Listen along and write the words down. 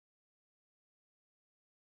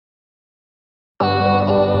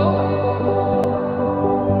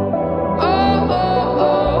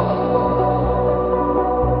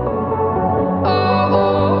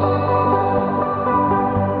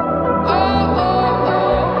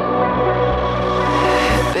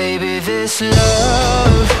this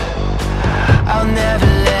love, I'll never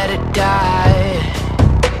let it die.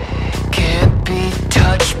 Can't be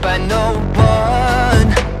touched by no one.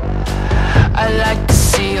 I like to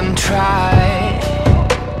see them try.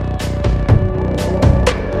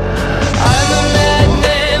 I'm a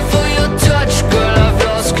madman for your touch, girl, I've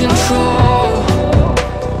lost control.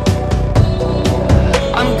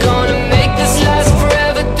 I'm gonna make this last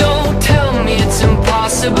forever, don't tell me it's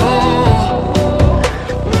impossible.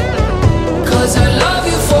 Cause I love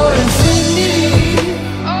you for infinity.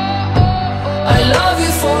 I love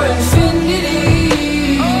you for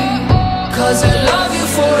infinity. Cause I love you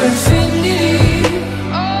for infinity.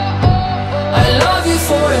 I love you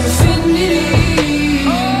for infinity.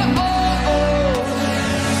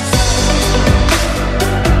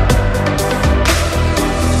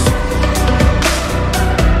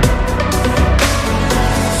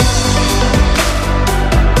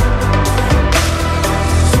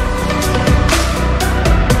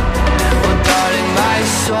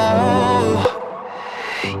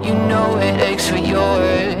 You know it aches for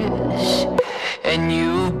yours, and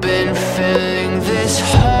you've been filling this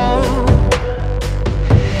hole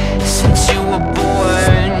since you were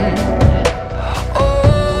born.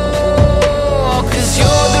 Oh, 'cause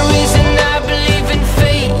you're the reason I believe in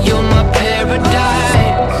fate. You're my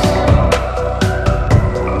paradise,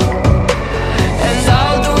 and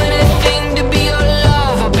I'll do anything to be your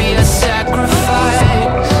love. I'll be a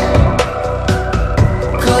sacrifice.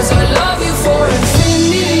 'Cause I love you for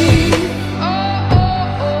infinity.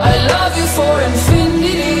 I love you for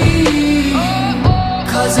infinity.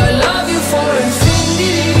 'Cause I love you for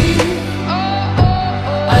infinity.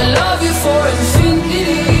 I love you for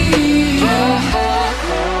infinity.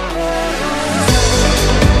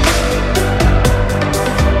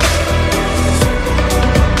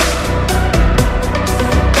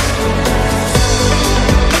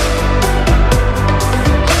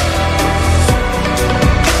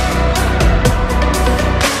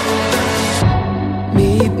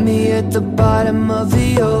 Meet me at the bottom of the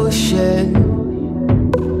ocean,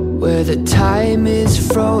 where the time is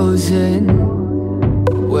frozen,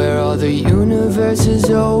 where all the universe is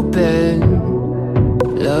open.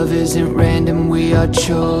 Love isn't random, we are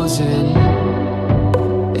chosen.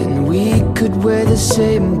 And we could wear the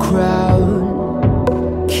same crown.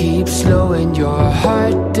 Keep slowing your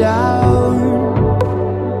heart down.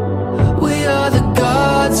 We are the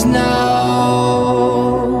gods now.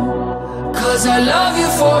 'Cause I love you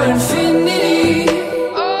for infinity.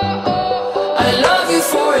 I love you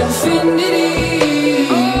for infinity.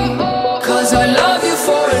 'Cause I love you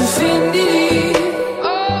for infinity.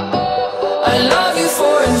 I love you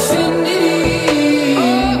for infinity.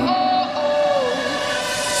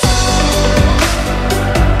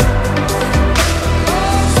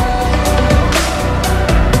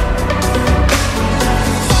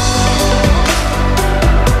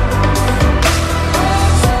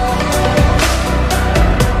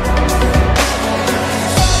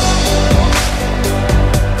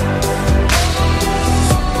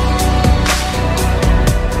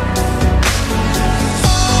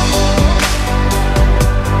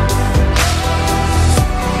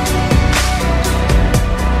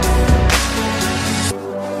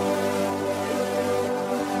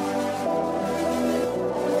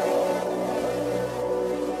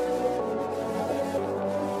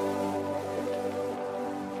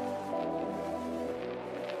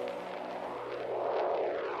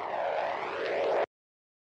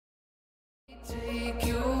 Take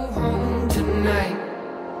you home tonight.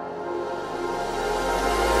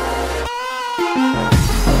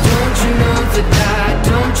 Don't you know that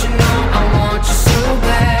don't you know I want you so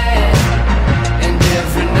bad. And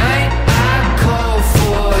every night I call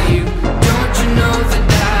for you. Don't you know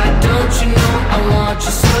that don't you know I want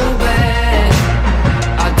you so bad.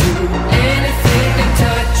 I'll do anything to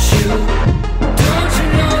touch you. Don't you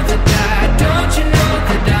know that don't you know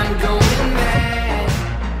that I'm going mad.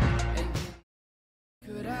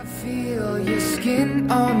 Could I feel your skin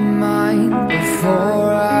on mine before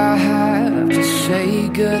I have to say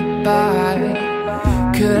goodbye?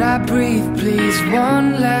 Could I breathe please one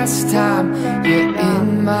last time? You're in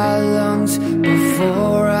my lungs,